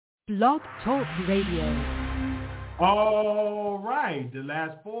Blog Talk Radio. All right, the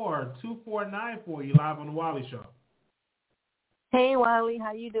last four, 2494, you live on the Wiley Show. Hey, Wiley,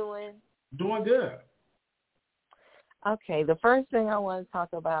 how you doing? Doing good. Okay, the first thing I want to talk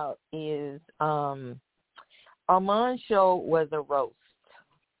about is Armon's show was a roast.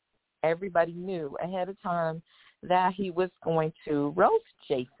 Everybody knew ahead of time that he was going to roast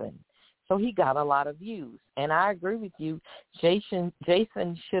Jason. So he got a lot of views. And I agree with you. Jason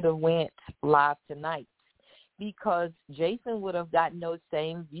should have went live tonight because Jason would have gotten those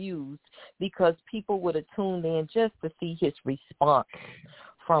same views because people would have tuned in just to see his response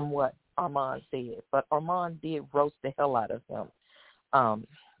from what Armon said. But Armon did roast the hell out of him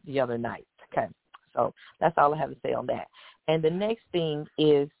the other night. Okay, so that's all I have to say on that. And the next thing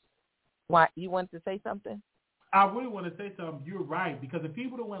is, why you wanted to say something? I really want to say something. You're right, because if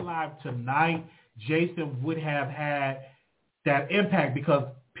people that went live tonight, Jason would have had that impact because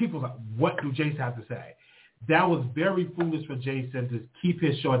people are like, what do Jason have to say? That was very foolish for Jason to keep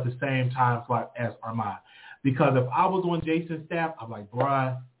his show at the same time slot as Armon. Because if I was on Jason's staff, I'm like,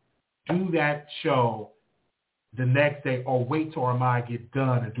 bruh, do that show the next day or wait till Armon get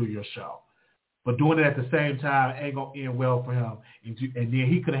done and do your show. But doing it at the same time ain't going to end well for him. And then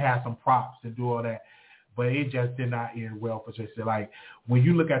he could have had some props and do all that. But it just did not end well for Jason. Like, when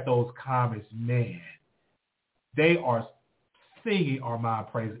you look at those comments, man, they are singing Armon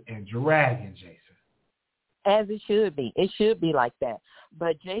praise and dragging Jason. As it should be. It should be like that.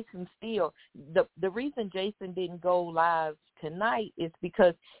 But Jason still, the reason Jason didn't go live tonight is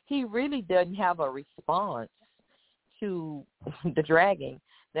because he really doesn't have a response to the dragging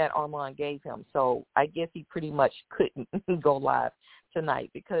that Armon gave him. So I guess he pretty much couldn't go live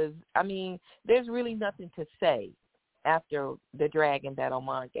tonight because, I mean, there's really nothing to say after the dragging that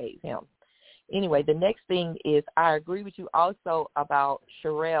Armon gave him. Anyway, the next thing is I agree with you also about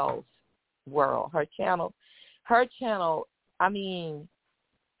Sherelle's world, her channel. Her channel, I mean,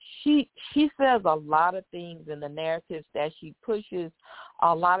 she says a lot of things in the narratives that she pushes.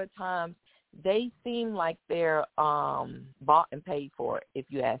 A lot of times they seem like they're bought and paid for it, if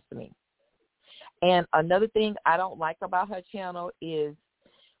you ask me. And another thing I don't like about her channel is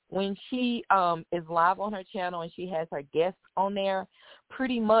when she is live on her channel and she has her guests on there,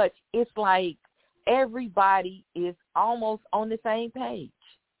 pretty much it's like everybody is almost on the same page.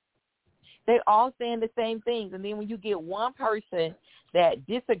 They all saying the same things. And then when you get one person that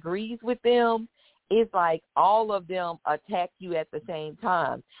disagrees with them, it's like all of them attack you at the same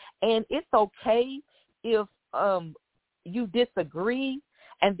time. And it's okay if you disagree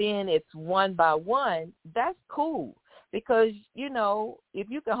and then it's one by one. That's cool because, you know, if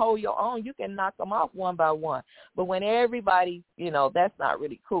you can hold your own, you can knock them off one by one. But when everybody, you know, that's not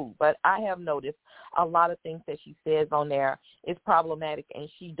really cool. But I have noticed a lot of things that she says on there is problematic, and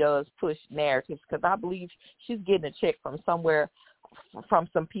she does push narratives because I believe she's getting a check from somewhere, from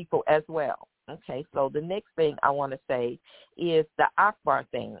some people as well. Okay, so the next thing I want to say is the Akbar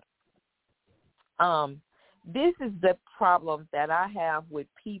thing. This is the problem that I have with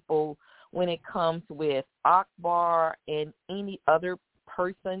people when it comes with Akbar and any other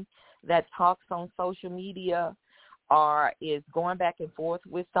person that talks on social media or is going back and forth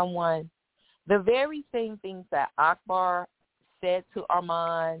with someone. The very same things that Akbar said to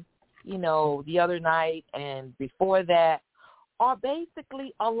Armon, you know, the other night and before that are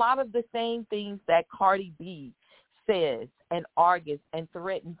basically a lot of the same things that Cardi B says and argues and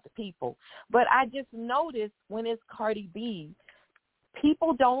threatens people. But I just noticed when it's Cardi B,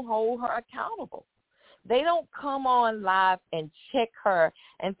 people don't hold her accountable. They don't come on live and check her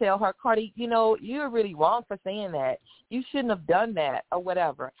and tell her, Cardi, you know, you're really wrong for saying that. You shouldn't have done that or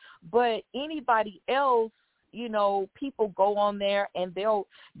whatever. But anybody else, you know, people go on there and they'll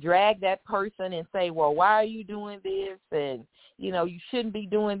drag that person and say, well, why are you doing this? And, you know, you shouldn't be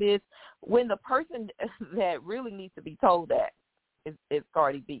doing this. When the person that really needs to be told that is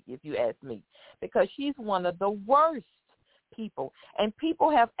Cardi B, if you ask me, because she's one of the worst people. And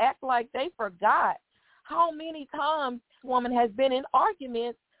people have acted like they forgot how many times this woman has been in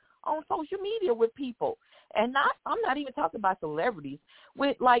arguments on social media with people. And I'm not even talking about celebrities,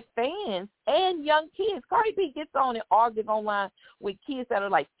 with like fans and young kids. Cardi B gets on and argues online with kids that are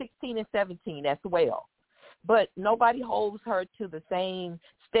like 16 and 17 as well. But nobody holds her to the same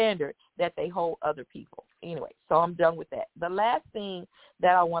standard that they hold other people. Anyway, so I'm done with that. The last thing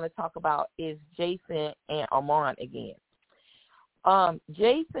that I want to talk about is Jason and Armon again.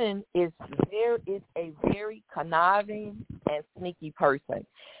 Jason is a very conniving and sneaky person.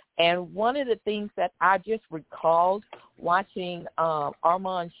 And one of the things that I just recalled watching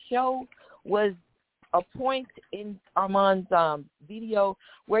Armon's show was a point in Armon's video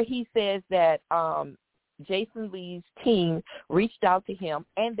where he says that Jason Lee's team reached out to him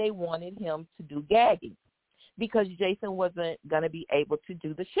and they wanted him to do gagging because Jason wasn't going to be able to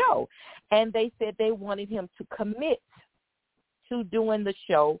do the show. And they said they wanted him to commit to doing the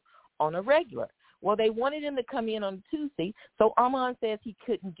show on a regular. Well, they wanted him to come in on Tuesday, so Armon says he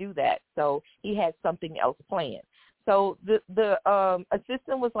couldn't do that, so he had something else planned. So the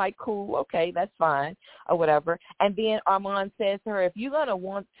assistant was like, cool, okay, that's fine, or whatever. And then Armon says to her, if you're going to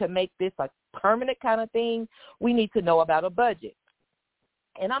want to make this a permanent kind of thing, we need to know about a budget.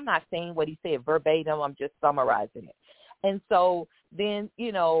 And I'm not saying what he said verbatim, I'm just summarizing it. And so then,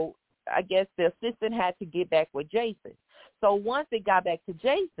 I guess the assistant had to get back with Jason. So once it got back to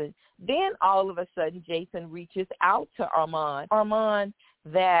Jason, then all of a sudden Jason reaches out to Armon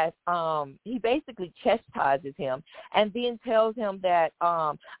that he basically chastises him and then tells him that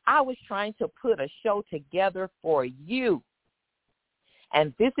I was trying to put a show together for you.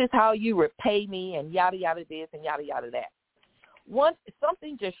 And this is how you repay me and yada, yada this and yada, yada that.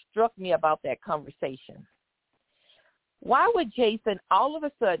 Something just struck me about that conversation. Why would Jason all of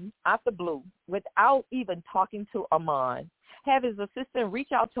a sudden, out the blue, without even talking to Armon, have his assistant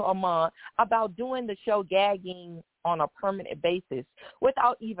reach out to Armon about doing the show gagging on a permanent basis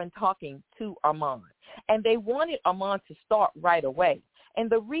without even talking to Armon? And they wanted Armon to start right away. And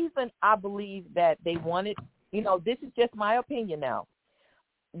the reason I believe that they wanted, this is just my opinion now.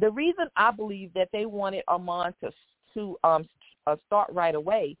 The reason I believe that they wanted Armon to start right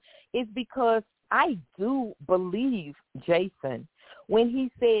away is because I do believe Jason when he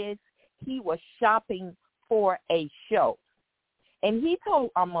says he was shopping for a show. And he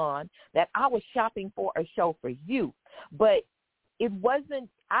told Armon that I was shopping for a show for you. But it wasn't,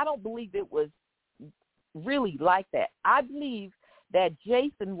 I don't believe it was really like that. I believe that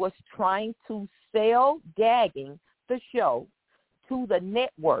Jason was trying to sell gagging the show to the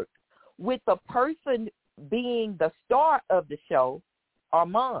network with the person being the star of the show,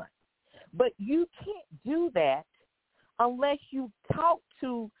 Armon. But you can't do that unless you talk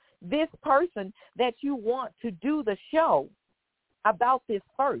to this person that you want to do the show about this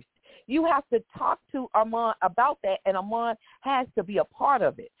first. You have to talk to Armon about that, and Armon has to be a part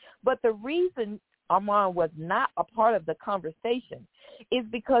of it. But the reason Armon was not a part of the conversation is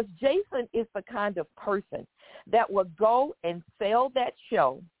because Jason is the kind of person that would go and sell that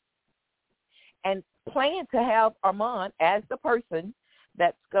show and plan to have Armon as the person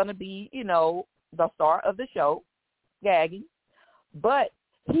that's going to be, the star of the show, gagging. But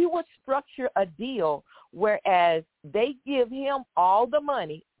he would structure a deal whereas they give him all the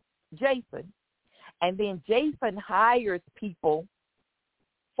money, Jason, and then Jason hires people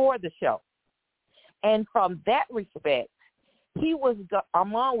for the show. And from that respect,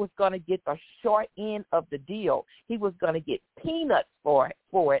 Armon was going to get the short end of the deal. He was going to get peanuts for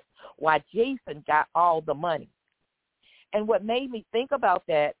it while Jason got all the money. And what made me think about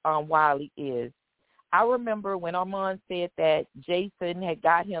that, Wiley, is I remember when Armon said that Jason had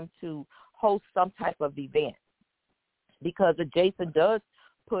got him to host some type of event because Jason does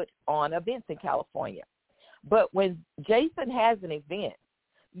put on events in California. But when Jason has an event,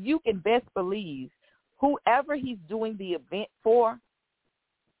 you can best believe whoever he's doing the event for,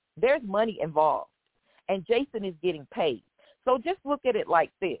 there's money involved, and Jason is getting paid. So just look at it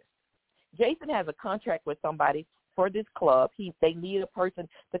like this. Jason has a contract with somebody for this club. They need a person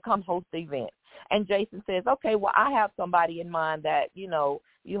to come host the event. And Jason says, okay, well, I have somebody in mind that, you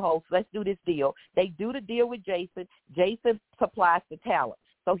host. Let's do this deal. They do the deal with Jason. Jason supplies the talent.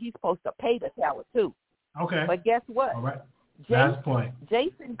 So he's supposed to pay the talent too. Okay. But guess what? All right. Last point.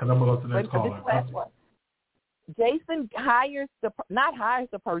 Jason, because I'm going to go to the next caller. Jason not hires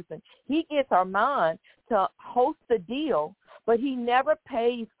the person. He gets Armon to host the deal, but he never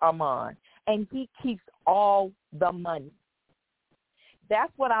pays Armon, and he keeps all the money.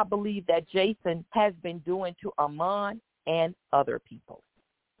 That's what I believe that Jason has been doing to Armon and other people.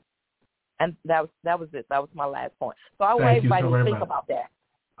 And that was it. That was my last point. So I want everybody to think about that.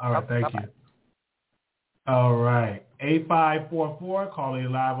 All right, thank you. All right. 8544, calling you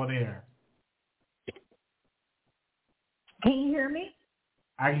live on air. Can you hear me?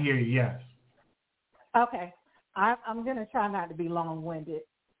 I can hear you, yes. Okay. I'm going to try not to be long-winded.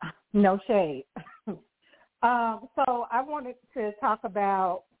 No shade. So I wanted to talk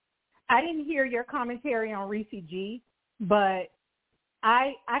about, I didn't hear your commentary on Reese G, but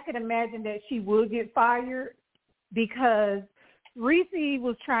I could imagine that she would get fired because Reese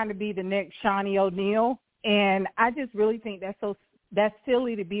was trying to be the next Shawnee O'Neal, and I just really think that's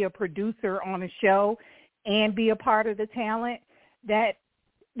silly to be a producer on a show and be a part of the talent. That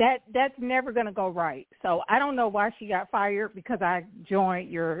that's never going to go right. So I don't know why she got fired because I joined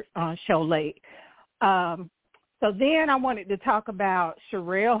your show late. So then I wanted to talk about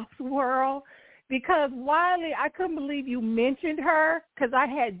Sherelle's world because, Wiley, I couldn't believe you mentioned her because I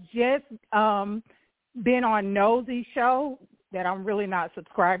had just been on Nosey's show that I'm really not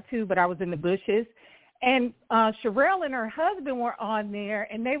subscribed to, but I was in the bushes. And Sherelle and her husband were on there,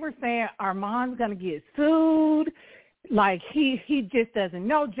 and they were saying Armon's going to get sued. Like, he just doesn't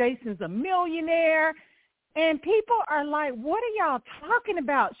know Jason's a millionaire. And people are like, what are y'all talking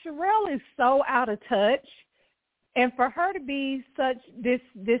about? Sherelle is so out of touch. And for her to be such this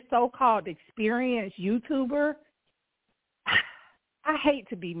so-called experienced YouTuber, I hate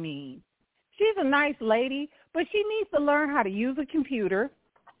to be mean. She's a nice lady, but she needs to learn how to use a computer.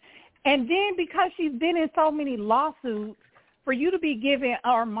 And then because she's been in so many lawsuits, for you to be giving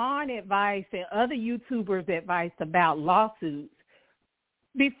Armon advice and other YouTubers advice about lawsuits,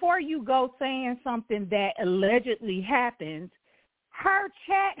 before you go saying something that allegedly happens, her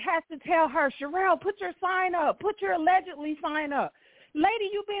chat has to tell her, Sherelle, put your sign up, put your allegedly sign up. Lady,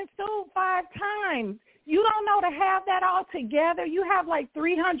 you've been sued 5 times. You don't know to have that all together. You have like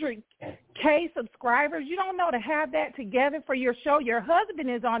 300K subscribers. You don't know to have that together for your show. Your husband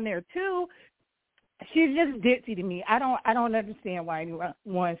is on there too. She's just ditzy to me. I don't understand why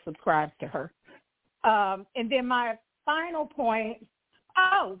anyone subscribes to her. And then my final point.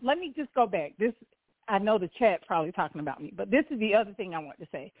 Oh, let me just go back. I know the chat's probably talking about me, but this is the other thing I want to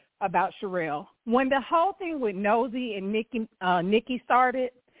say about Sherelle. When the whole thing with Nosey and Nikki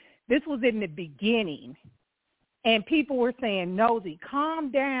started, this was in the beginning, and people were saying, Nosey,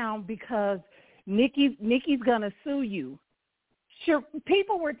 calm down because Nikki's going to sue you.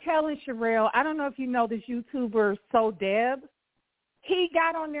 People were telling Sherelle, I don't know if you know this YouTuber, So Deb. He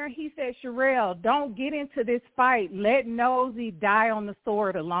got on there and he said, Sherelle, don't get into this fight. Let Nosey die on the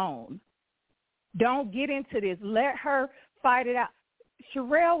sword alone. Don't get into this. Let her fight it out.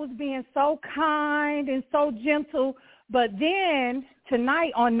 Sherelle was being so kind and so gentle, but then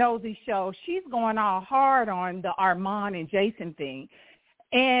tonight on Nosey's show, she's going all hard on the Armon and Jason thing.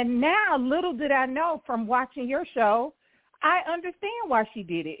 And now, little did I know from watching your show, I understand why she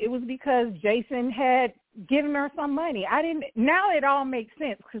did it. It was because Jason had given her some money. Now it all makes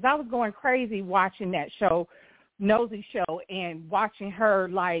sense because I was going crazy watching that show, Nosey show, and watching her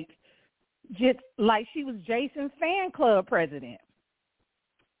just like she was Jason's fan club president.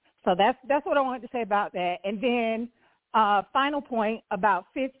 So that's what I wanted to say about that. And then final point about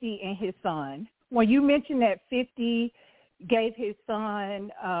 50 and his son. When you mentioned that 50 gave his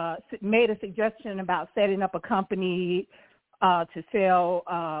son, made a suggestion about setting up a company to sell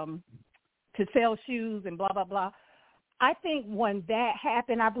shoes and blah, blah, blah. I think when that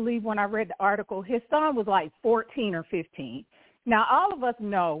happened, I believe when I read the article, his son was like 14 or 15. Now, all of us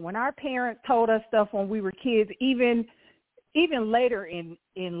know when our parents told us stuff when we were kids, even later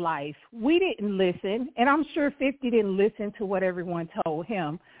in life, we didn't listen. And I'm sure 50 didn't listen to what everyone told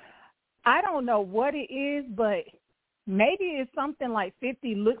him. I don't know what it is, but maybe it's something like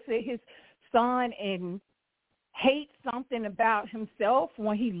 50 looks at his son and hates something about himself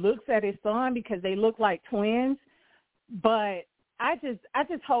when he looks at his son because they look like twins. But I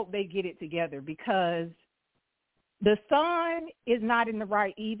just hope they get it together because the son is not in the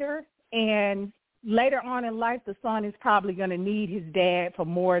right either. And later on in life, the son is probably going to need his dad for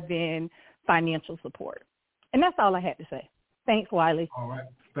more than financial support. And that's all I had to say. Thanks, Wiley. All right.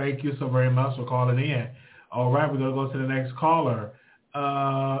 Thank you so very much for calling in. All right, we're going to go to the next caller.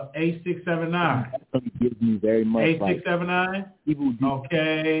 8679. Gives me very much 8679.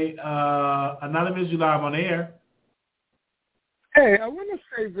 Okay. Anonymous, you live on air. Hey, I want to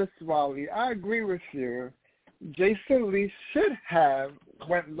say this, Wally. I agree with you. Jason Lee should have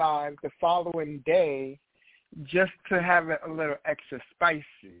went live the following day just to have it a little extra spicy.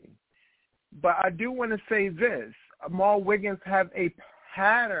 But I do want to say this. Armon Wiggins have a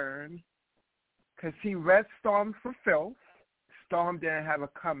pattern because he read Storm for filth. Storm didn't have a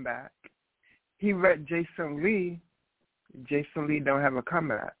comeback. He read Jason Lee. Jason Lee don't have a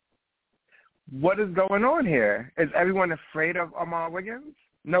comeback. What is going on here? Is everyone afraid of Armon Wiggins?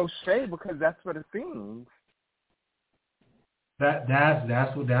 No shade, because that's what it seems.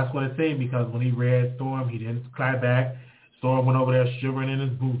 That's what it seemed, because when he read Storm, he didn't clap back. Storm went over there shivering in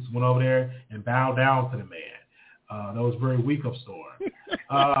his boots, went over there and bowed down to the man. That was very weak of Storm.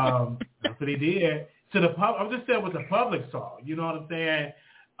 That's what he did. To the I'm just saying what the public saw. You know what I'm saying?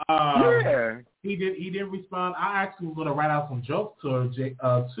 Yeah. He didn't respond. I actually was going to write out some jokes to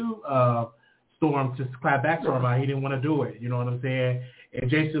Storm to clap back to him. He didn't want to do it. You know what I'm saying?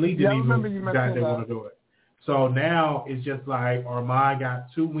 And Jason Lee didn't even exactly want to do it. So now it's just like Armon got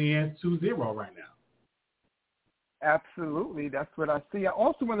 2 wins, 2-0 right now. Absolutely. That's what I see. I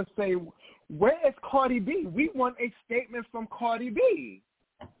also want to say, where is Cardi B? We want a statement from Cardi B.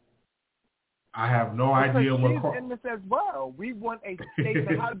 I have no idea what she's in this as well. We want a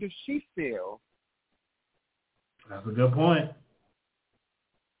statement. How does she feel? That's a good point.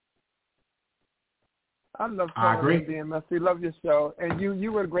 I love I agree. being messy. Love your show, and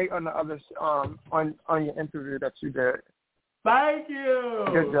you were great on the other on your interview that you did. Thank you.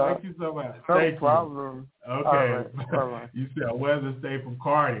 Good job. Thank you so much. No problem. Okay. All right. You said where's the state from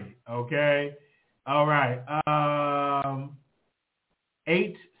Cardi? Okay. All right.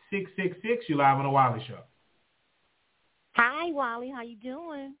 8666. You live on the Wiley Show. Hi, Wally. How you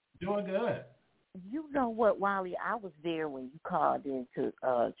doing? Doing good. You know what, Wally? I was there when you called into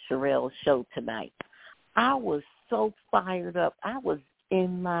Sherelle's show tonight. I was so fired up. I was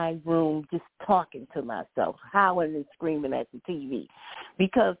in my room just talking to myself, howling and screaming at the TV,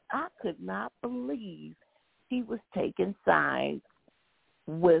 because I could not believe he was taking sides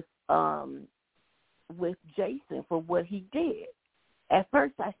with Jason for what he did. At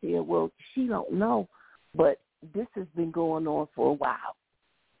first I said, well, she don't know, but this has been going on for a while.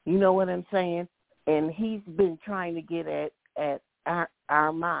 You know what I'm saying? And he's been trying to get at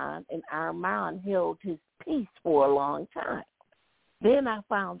Armon, and Armon held his peace for a long time. Then I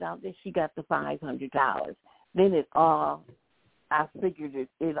found out that she got the $500. Then I figured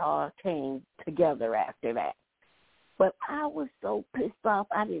it all came together after that. But I was so pissed off,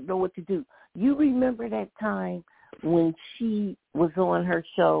 I didn't know what to do. You remember that time when she was on her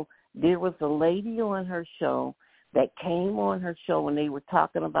show? There was a lady on her show that came on her show, and they were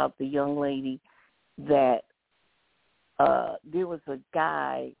talking about the young lady that there was a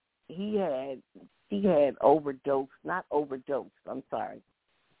guy, he had overdosed, not overdosed, I'm sorry.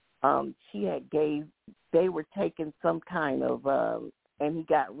 They were taking some kind of, and he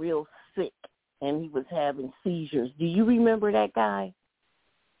got real sick, and he was having seizures. Do you remember that guy?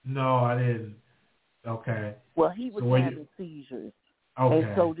 No, I didn't. Okay. Well, he was having seizures. Okay.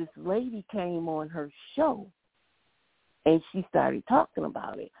 And so this lady came on her show, and she started talking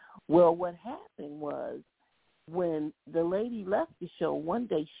about it. Well, what happened was when the lady left the show, one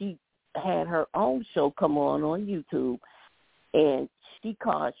day she had her own show come on YouTube, and she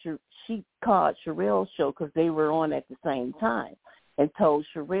called Sherelle's show because they were on at the same time, and told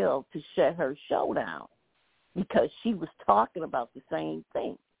Sherelle to shut her show down because she was talking about the same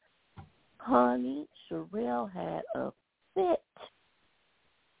thing. Honey, Sherelle had a fit.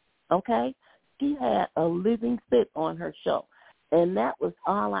 Okay? She had a living fit on her show. And that was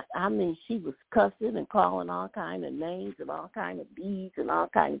all I mean, she was cussing and calling all kind of names and all kind of beads and all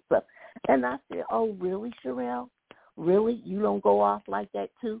kind of stuff. And I said, oh, really, Sherelle? Really? You don't go off like that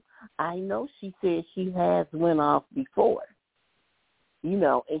too? I know she said she has went off before,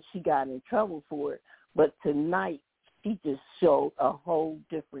 and she got in trouble for it. But tonight, she just showed a whole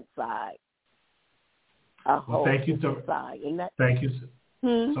different side. Thank you so much. Thank you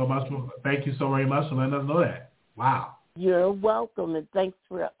so much. Thank you so very much for letting us know that. Wow. You're welcome, and thanks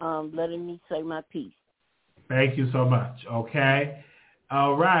for letting me say my piece. Thank you so much. Okay.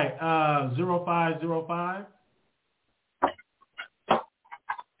 All right. 0505.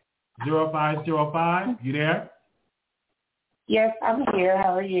 0505. You there? Yes, I'm here.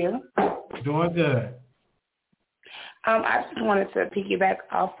 How are you? Doing good. I just wanted to piggyback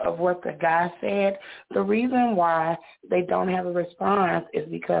off of what the guy said. The reason why they don't have a response is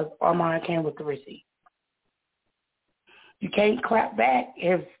because Armon came with the receipt. You can't clap back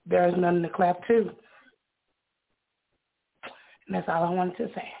if there's nothing to clap to. And that's all I wanted to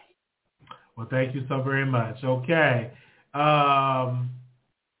say. Well, thank you so very much. Okay. Let's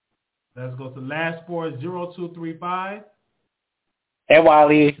go to last four, 0235. Hey,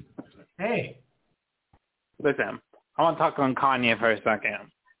 Wally. Hey. Listen, I want to talk on Kanye for a second.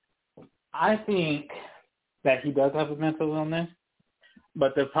 I think that he does have a mental illness,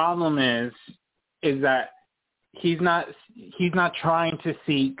 but the problem is that he's not trying to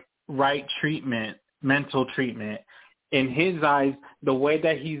seek right treatment, mental treatment. In his eyes, the way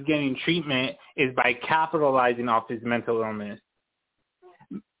that he's getting treatment is by capitalizing off his mental illness.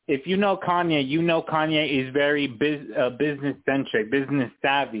 If you know Kanye is very business-centric,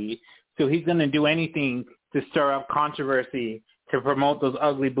 business-savvy, so he's going to do anything to stir up controversy to promote those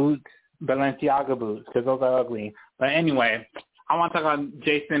ugly boots, Balenciaga boots, because those are ugly. But anyway, I want to talk about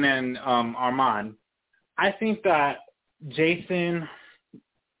Jason and Armon. I think that Jason,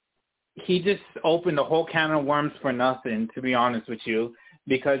 he just opened a whole can of worms for nothing, to be honest with you,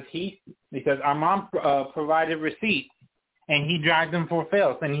 because Armon provided receipts, and he dragged him for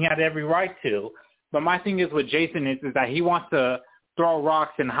filth, and he had every right to. But my thing is with Jason is that he wants to throw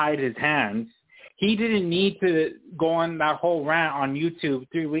rocks and hide his hands. He didn't need to go on that whole rant on YouTube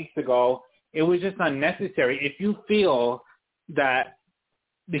 3 weeks ago. It was just unnecessary. If you feel that,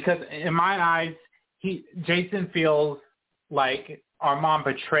 because in my eyes, Jason feels like Armon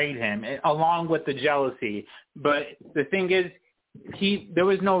betrayed him, along with the jealousy. But the thing is, there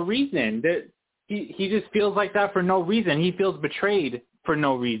was no reason. He just feels like that for no reason. He feels betrayed for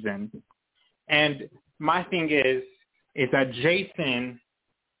no reason. And my thing is that Jason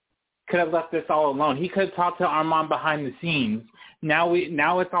could have left this all alone. He could have talked to Armon behind the scenes. Now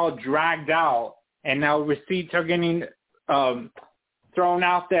it's all dragged out, and now receipts are getting thrown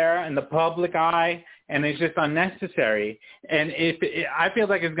out there in the public eye, and it's just unnecessary. And I feel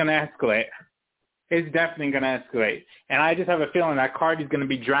like it's going to escalate. It's definitely going to escalate. And I just have a feeling that Cardi's going to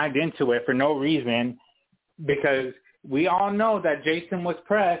be dragged into it for no reason, because we all know that Jason was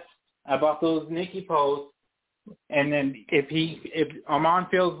pressed about those Nikki posts. And then if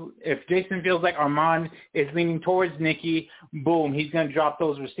Jason feels like Armon is leaning towards Nikki, boom, he's going to drop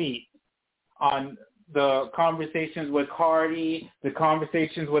those receipts on the conversations with Cardi, the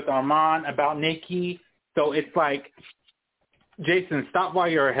conversations with Armon about Nikki. So it's like, Jason, stop while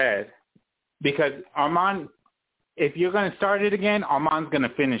you're ahead. Because Armon, if you're going to start it again, Armon's going to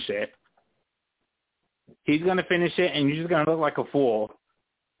finish it. He's going to finish it, and you're just going to look like a fool.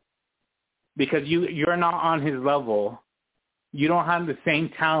 Because you're not on his level. You don't have the same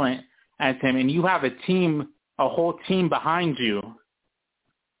talent as him, and you have a whole team behind you.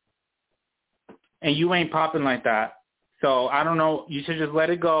 And you ain't popping like that. So I don't know. You should just let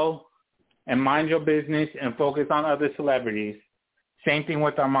it go and mind your business and focus on other celebrities. Same thing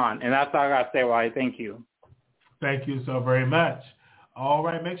with Armon. And that's all I got to say, Wally. Thank you. Thank you so very much. All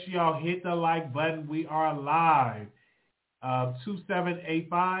right. Make sure y'all hit the like button. We are live.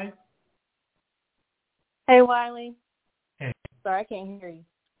 2785. Hey, Wiley. Hey. Sorry, I can't hear you.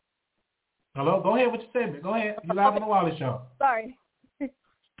 Hello? Go ahead with your statement. Go ahead. You're live on the Wiley Show. Sorry.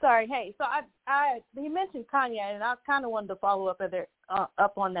 Hey, so you mentioned Kanye, and I kind of wanted to follow up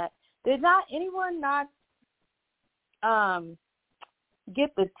on that. Did anyone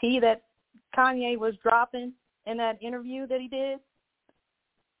get the tea that Kanye was dropping in that interview that he did?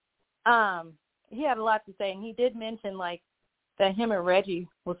 He had a lot to say, and he did mention that him and Reggie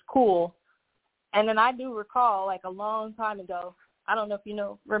was cool. And then I do recall, a long time ago, I don't know if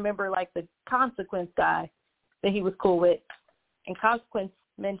you remember, the Consequence guy that he was cool with. And Consequence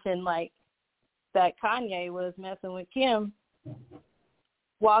mentioned, that Kanye was messing with Kim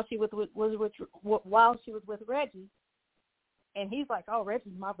while she was with Reggie. And he's like, oh,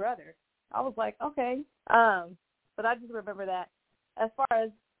 Reggie's my brother. I was like, okay. But I just remember that. As far as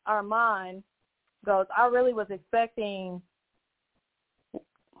Armon goes, I really was expecting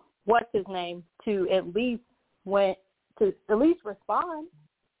what's his name to at least respond.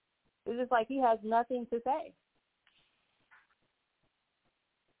 It's just like he has nothing to say.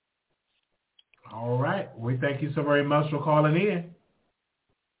 All right. We thank you so very much for calling in.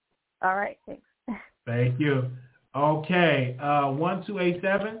 All right. Thanks. Thank you. Okay.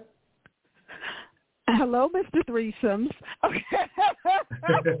 1287. Hello, Mr. Threesomes. Okay.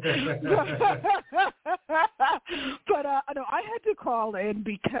 But no, I had to call in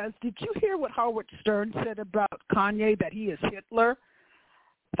because did you hear what Howard Stern said about Kanye, that he is Hitler?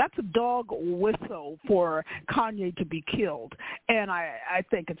 That's a dog whistle for Kanye to be killed. And I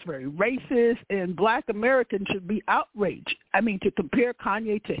think it's very racist, and Black Americans should be outraged. I mean, to compare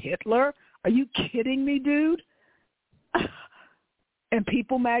Kanye to Hitler? Are you kidding me, dude? And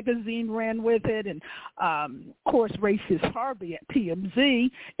People magazine ran with it, and, of course, Racist Harvey at TMZ.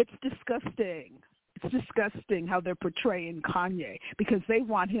 It's disgusting. It's disgusting how they're portraying Kanye because they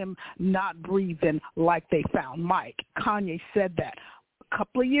want him not breathing like they found Mike. Kanye said that a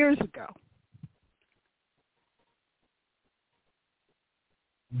couple of years ago.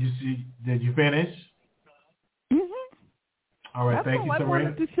 Did you finish? Mm-hmm. All right. That's thank you all so I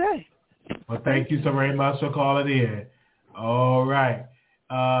wanted to say. Well, thank you so very much for calling in. All right.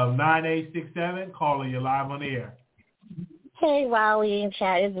 9867, caller, you're live on the air. Hey, Wally and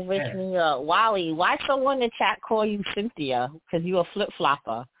chat. It's Rich New York. Wally, why someone in the chat call you Cynthia? Because you a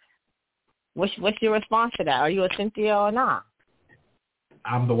flip-flopper. What's your response to that? Are you a Cynthia or not?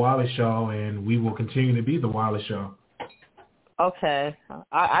 I'm the Wally Show, and we will continue to be the Wally Show. Okay.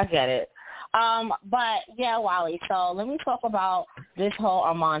 I get it. But, yeah, Wally, so let me talk about this whole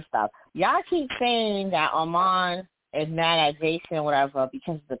Armon stuff. Y'all keep saying that Armon is mad at Jason or whatever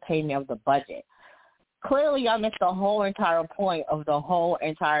because of the payment of the budget. Clearly, y'all missed the whole entire point of the whole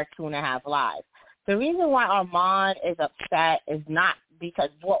entire 2.5 Lives. The reason why Armon is upset is not because,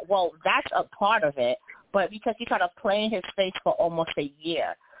 well, that's a part of it, but because he kind of played in his face for almost a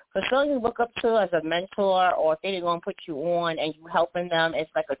year. For someone you look up to as a mentor, or if they're going to put you on and you helping them, it's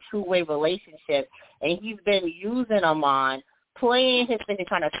like a two-way relationship. And he's been using Armon, playing his face and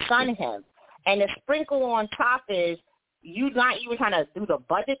trying to sun him. And the sprinkle on top is you not even trying to do the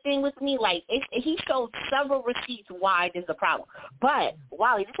budget thing with me. Like, he showed several receipts why there's a problem. But,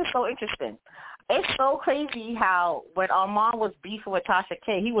 Wally, this is so interesting. It's so crazy how when Armon was beefing with Tasha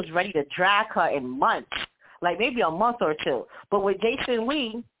K, he was ready to drag her in months, like maybe a month or two. But with Jason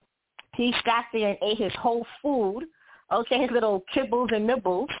Lee, he sat there and ate his whole food, okay, his little kibbles and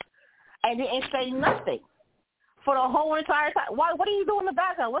nibbles, and didn't say nothing for the whole entire time. What are you doing in the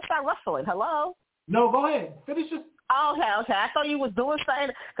background? What's that rustling? Hello? No, go ahead. Finish it. Okay. I thought you was doing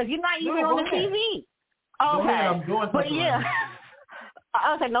something because you're not even on the TV. Okay. Go ahead. I'm doing something. But yeah. Right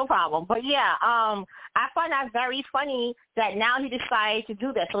okay, no problem. But yeah, I find that very funny that now he decided to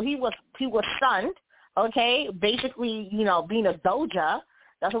do that. So he was stunned, okay, basically, being a doja.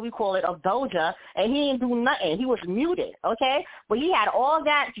 That's what we call it, a doja, and he didn't do nothing. He was muted, okay? But he had all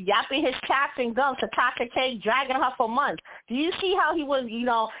that yapping his chaps and gums to Tasha K, dragging her for months. Do you see how he was,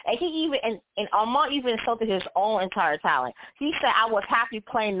 and he even, and Armon even insulted his own entire talent. He said, I was happy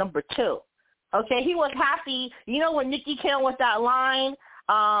playing number 2. Okay, he was happy. When Nikki came with that line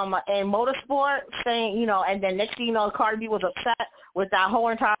in Motorsport saying, and then next thing you know, Cardi B was upset with that whole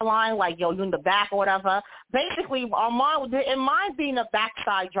entire line, like, yo, you in the back or whatever. Basically, Armon didn't mind being a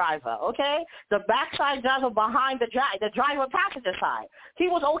backside driver, okay? The backside driver behind the driver passenger side. He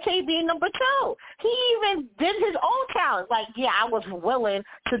was okay being number 2. He even did his own talent. Like, yeah, I was willing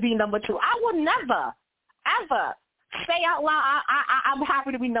to be number 2. I would never, ever say out loud, I'm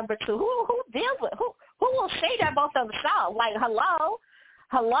happy to be number 2. Who deals with, who will say that about themselves? Like,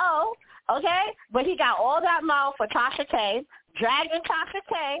 hello, okay? But he got all that mouth for Tasha K, dragging Tasha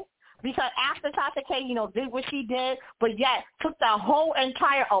K, because after Tasha K, did what she did, but yet took the whole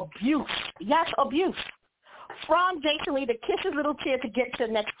entire abuse, from Jason Lee to kiss his little kid to get to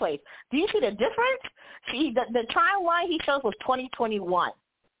the next place. Do you see the difference? See, the timeline he shows was 2021.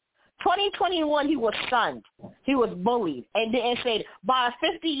 2021, he was shunned. He was bullied, and said by a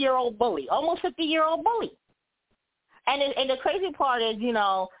 50-year-old bully, almost 50-year-old bully. And the crazy part is,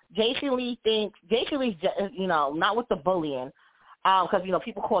 Jason Lee's, not with the bullying, because,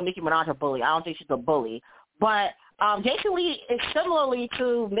 people call Nicki Minaj a bully. I don't think she's a bully. But Jason Lee is similarly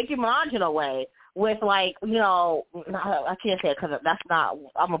to Nicki Minaj in a way with, like, I can't say it because that's not,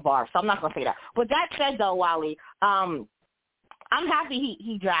 I'm a barf, so I'm not going to say that. But that said, though, Wally, I'm happy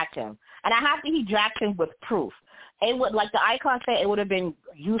he dragged him. And I'm happy he dragged him with proof. It would, like the icon said, it would have been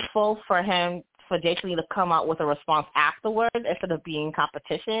useful for Jason Lee to come out with a response afterwards instead of being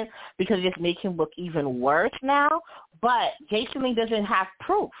competition, because it just makes him look even worse now. But Jason Lee doesn't have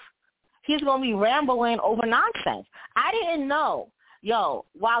proof. He's going to be rambling over nonsense. I didn't know. Yo,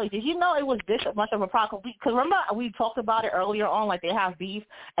 Wally, did you know it was this much of a problem? Because remember we talked about it earlier on, like they have beef,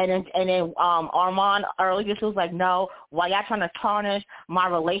 and then Armon earlier was like, no, why y'all trying to tarnish my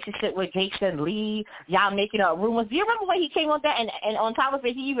relationship with Jason Lee? Y'all making up rumors. Do you remember when he came on that, and on top of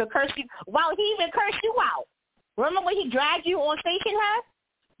it, he even cursed you? Wow, he even cursed you out. Remember when he dragged you on Stationhead?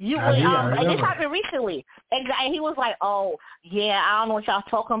 And this happened recently. And he was like, oh, yeah, I don't know what y'all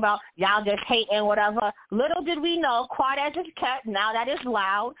talking about. Y'all just hating, whatever. Little did we know, quiet as it's kept, now that it's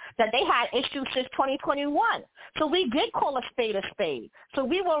loud, that they had issues since 2021. So we did call a spade a spade. So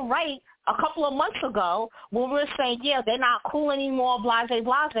we were right a couple of months ago when we were saying, yeah, they're not cool anymore, blase, and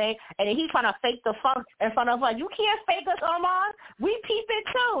then he's trying to fake the funk in front of us. You can't fake us, Armon. We peep it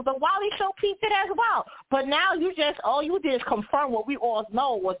too. The Wally Show peeped it as well. But now all you did is confirm what we all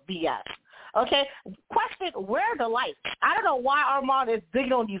know was BS. Okay? Question, where are the lights? I don't know why Armon is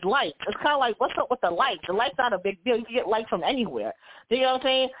big on these lights. It's kind of like, what's up with the lights? The lights not a big deal. You can get lights from anywhere. Do you know what I'm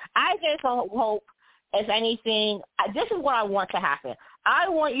saying? I just hope, if anything, this is what I want to happen. I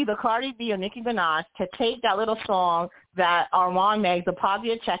want either Cardi B or Nicki Minaj to take that little song that Armon made, the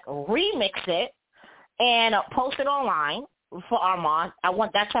Pavia Check, remix it, and post it online for Armon. I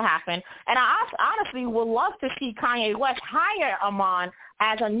want that to happen. And I honestly would love to see Kanye West hire Armon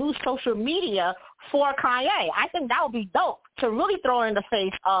as a new social media for Kanye. I think that would be dope to really throw in the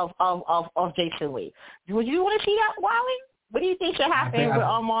face of Jason Lee. Would you want to see that, Wally? What do you think should happen with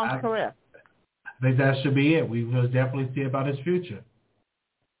Armon's career? I think that should be it. We will definitely see about his future.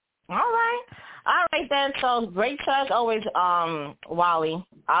 All right then. So great show as always, Wally.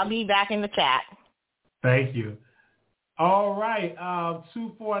 I'll be back in the chat. Thank you. All right,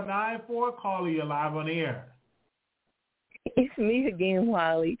 2494, caller, you're live on the air. It's me again,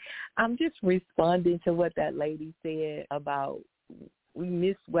 Wally. I'm just responding to what that lady said about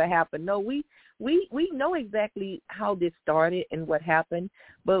missed what happened. No, we know exactly how this started and what happened,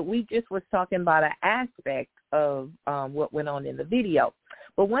 but we just was talking about an aspect of what went on in the video.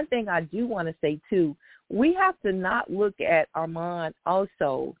 But one thing I do want to say, too, we have to not look at Armon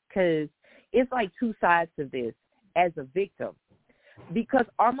also, because it's like two sides to this, as a victim. Because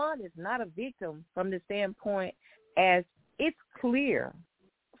Armon is not a victim from the standpoint as it's clear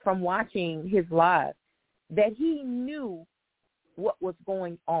from watching his live that he knew what was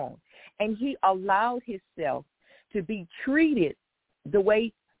going on, and he allowed himself to be treated the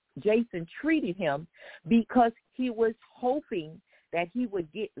way Jason treated him because he was hoping that he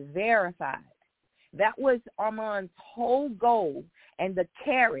would get verified. That was Armon's whole goal, and the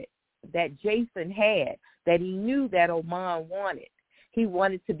carrot that Jason had that he knew that Armon wanted. He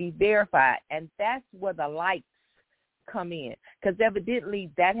wanted to be verified, and that's where the likes come in, because evidently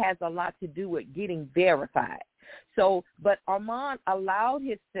that has a lot to do with getting verified. So, but Armon allowed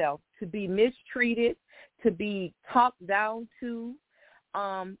himself to be mistreated, to be talked down to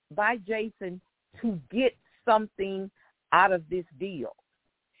by Jason to get something out of this deal.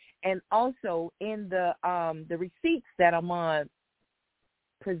 And also in the receipts that Armon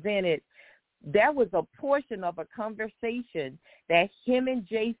presented, there was a portion of a conversation that him and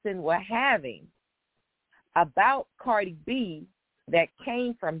Jason were having about Cardi B that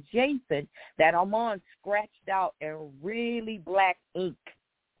came from Jason that Armon scratched out in really black ink,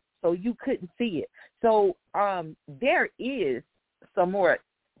 so you couldn't see it. So there is some more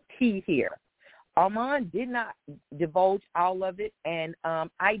tea here. Armon did not divulge all of it, and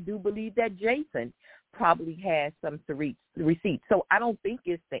I do believe that Jason probably has some receipts. So I don't think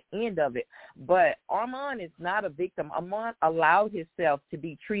it's the end of it. But Armon is not a victim. Armon allowed himself to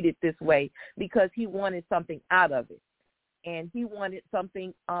be treated this way because he wanted something out of it. And he wanted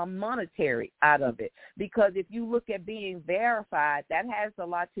something monetary out of it. Because if you look at being verified, that has a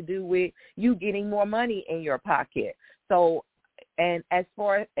lot to do with you getting more money in your pocket. So, and as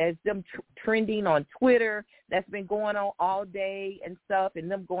far as them trending on Twitter, that's been going on all day and stuff,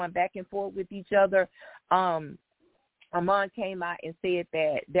 and them going back and forth with each other, Armon came out and said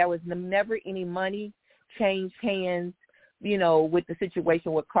that there was never any money changed hands, you know, with the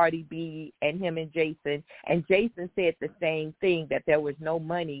situation with Cardi B and him and Jason. And Jason said the same thing, that there was no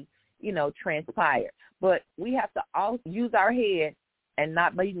money, you know, transpired. But we have to all use our head and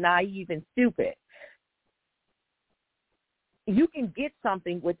not be naive and stupid. You can get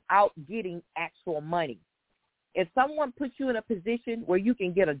something without getting actual money. If someone puts you in a position where you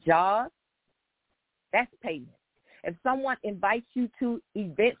can get a job, that's payment. If someone invites you to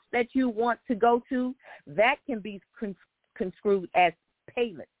events that you want to go to, that can be construed as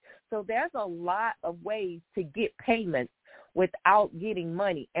payment. So there's a lot of ways to get payments without getting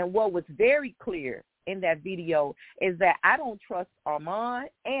money. And what was very clear in that video is that I don't trust Armon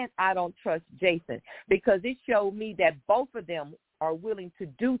and I don't trust Jason, because it showed me that both of them are willing to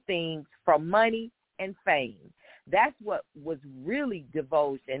do things for money and fame. That's what was really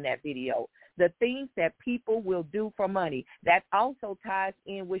divulged in that video. The things that people will do for money. That also ties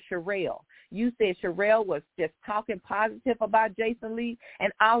in with Sherelle. You said Sherelle was just talking positive about Jason Lee,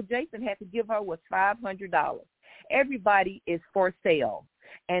 and all Jason had to give her was $500. Everybody is for sale,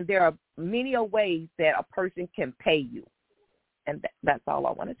 and there are many ways that a person can pay you. And that's all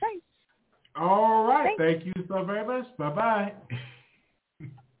I want to say. All right. Thank you so very much. Bye-bye.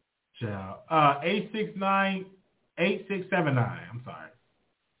 Ciao. 869-8679. I'm sorry.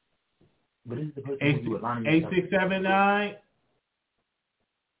 But this is the person 8679.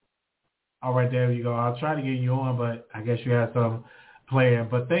 All right, there you go. I'll try to get you on, but I guess you had some plan.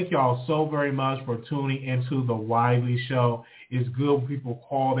 But thank y'all so very much for tuning into the Wiley Show. It's good when people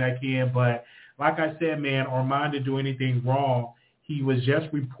call back in, but like I said, man, Armon didn't do anything wrong. He was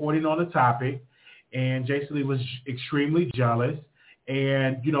just reporting on the topic, and Jason Lee was extremely jealous,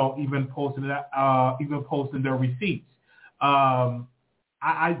 and even posting their receipts.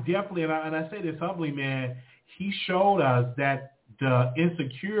 I definitely, and I say this humbly, man, he showed us that the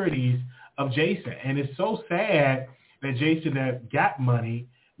insecurities of Jason, and it's so sad that Jason that got money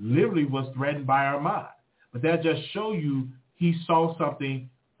literally was threatened by Armon. But that just show you he saw something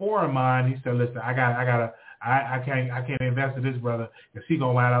for Armon. He said, "Listen, I can't invest in this brother because he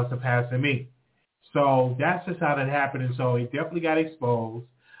gonna wind up surpassing me." So that's just how that happened, and so he definitely got exposed.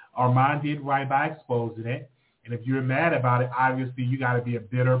 Armon did right by exposing it, and if you're mad about it, obviously you got to be a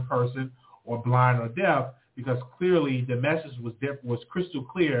bitter person or blind or deaf, because clearly the message was crystal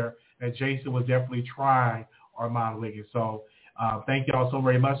clear that Jason was definitely trying Armon Wiggins. So thank y'all so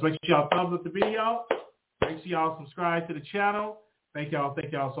very much. Make sure y'all thumbs up the video. Make sure y'all subscribe to the channel. Thank y'all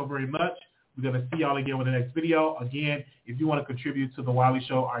so very much. We're going to see y'all again with the next video. Again, if you want to contribute to the Wiley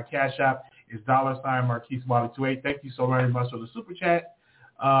Show, our Cash App is $Marquise Wiley 28. Thank you so very much for the super chat.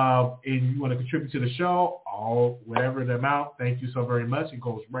 And you want to contribute to the show, whatever the amount, thank you so very much. It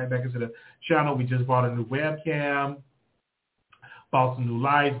goes right back into the channel. We just bought a new webcam, bought some new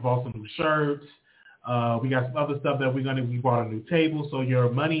lights, bought some new shirts. We got some other stuff that we bought a new table. So your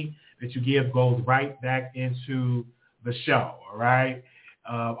money that you give goes right back into the show. All right.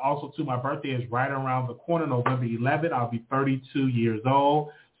 Also, too, my birthday is right around the corner, November 11th. I'll be 32 years old.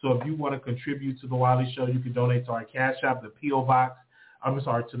 So if you want to contribute to the Wiley Show, you can donate to our Cash App, the P.O. Box.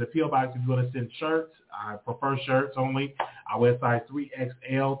 To the P.O. Box if you want to send shirts. I prefer shirts only. I wear size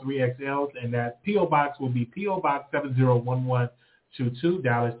 3XL, 3XLs, and that P.O. Box will be P.O. Box 701122,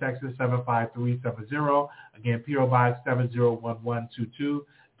 Dallas, Texas 75370. Again, P.O. Box 701122,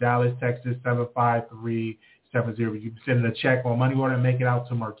 Dallas, Texas 75370. You can send a check or money order and make it out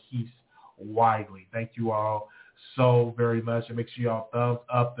to Marquise Wiley. Thank you all so very much, and make sure y'all thumbs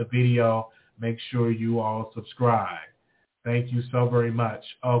up the video. Make sure you all subscribe. Thank you so very much.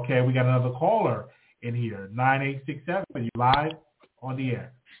 Okay, we got another caller in here, 9867. You live on the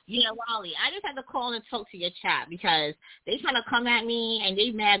air. Yeah, Wally, I just had to call and talk to your chat because they trying to come at me and they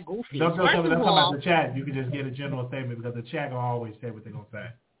mad goofy. Don't talk about the chat. You can just get a general statement because the chat will always say what they're going to say.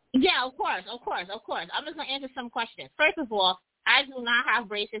 Yeah, of course. I'm just going to answer some questions. First of all, I do not have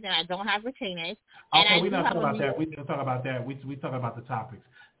braces and I don't have retainers. Okay, we're not talking about that. We're talking about that. We're talking about the topics.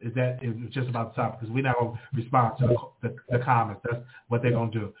 It's just about the topic because we're not going to respond to the comments. That's what they're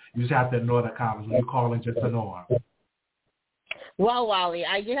going to do. You just have to ignore the comments. When you call in, just ignore them. Well, Wally,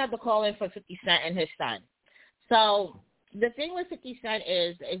 I did have to call in for 50 Cent and his son. So the thing with 50 Cent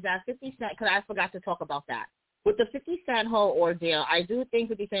is that 50 Cent, because I forgot to talk about that. With the 50 Cent whole ordeal, I do think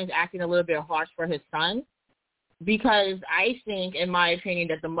 50 Cent is acting a little bit harsh for his son because I think, in my opinion,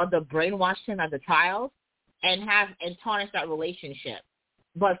 that the mother brainwashed him as a child and tarnished that relationship.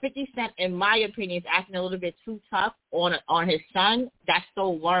 But 50 Cent, in my opinion, is acting a little bit too tough on his son that's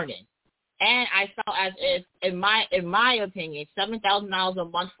still learning. And I felt as if, in my opinion, $7,000 a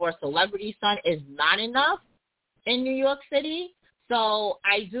month for a celebrity son is not enough in New York City. So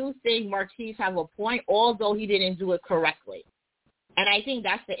I do think Marquise have a point, although he didn't do it correctly. And I think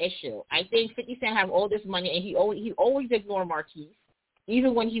that's the issue. I think 50 Cent have all this money, and he always ignored Marquise,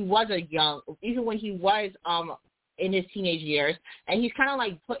 even when he was in his teenage years, and he's kind of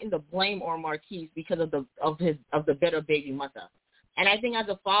like putting the blame on Marquise because of the bitter baby mother. And I think as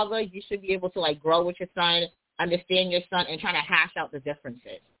a father, you should be able to like grow with your son, understand your son, and try to hash out the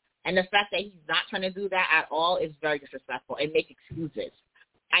differences. And the fact that he's not trying to do that at all is very disrespectful and make excuses.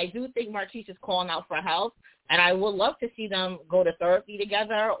 I do think Marquise is calling out for help, and I would love to see them go to therapy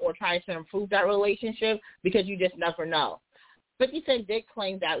together or try to improve that relationship because you just never know. 50 Cent did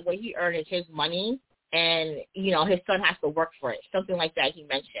claim that what he earned is his money, and, you know, his son has to work for it, something like that he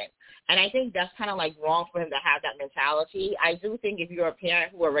mentioned. And I think that's kind of like wrong for him to have that mentality. I do think if you're a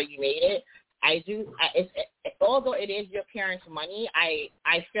parent who already made it, although it is your parents' money, I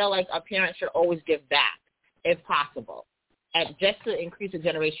feel like a parent should always give back if possible, and just to increase the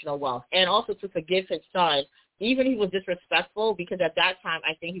generational wealth, and also to forgive his son, even if he was disrespectful, because at that time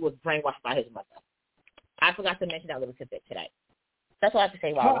I think he was brainwashed by his mother. I forgot to mention that little tidbit today. That's all I have to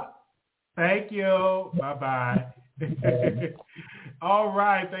say, Robert. Thank you. Bye-bye. All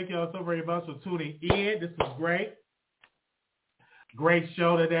right. Thank you all so very much for tuning in. This was great. Great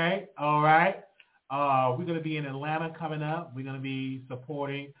show today. All right. We're going to be in Atlanta coming up. We're going to be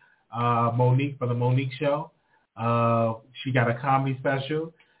supporting Monique for the Monique Show. She got a comedy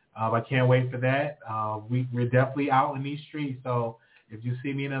special. I can't wait for that. We're definitely out in these streets. So if you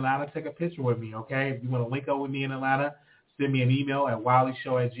see me in Atlanta, take a picture with me, okay? If you want to link up with me in Atlanta, send me an email at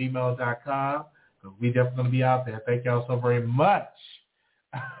wileyshow@gmail.com. We definitely going to be out there. Thank y'all so very much.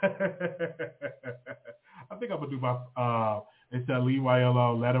 I think I'm going to do my, it said leave me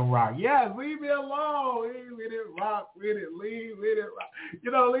alone, let him rock. Yes, leave me alone. Let it rock, let it leave, let it rock.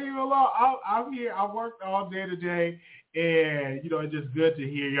 You know, leave me alone. I'm here. I worked all day today, and, you know, it's just good to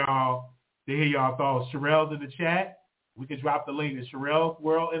hear y'all thoughts. Sherelle's in the chat. We can drop the link. Is Sherelle's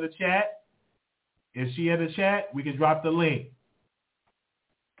World in the chat? Is she in the chat? We can drop the link.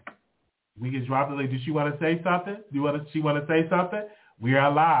 We can drop the link. Does she want to say something? She want to say something? We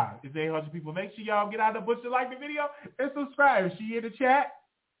are live. It's 800 people. Make sure y'all get out the bush and like the video and subscribe. Is she in the chat?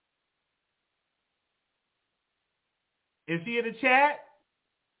 Is she in the chat?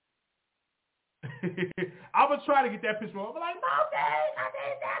 I'm going to try to get that picture. I'm like, Mom, I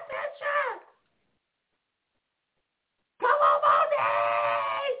need that picture. Come on, Monique.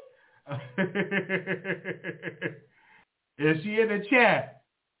 Is she in the chat?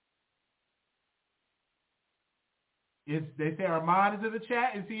 They say Armon is in the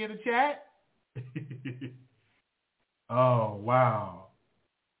chat. Is he in the chat? Oh, wow.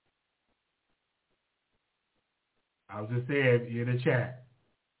 I was just saying, you're in the chat.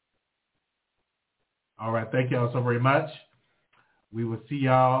 All right. Thank y'all so very much. We will see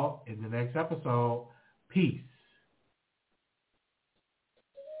y'all in the next episode. Peace.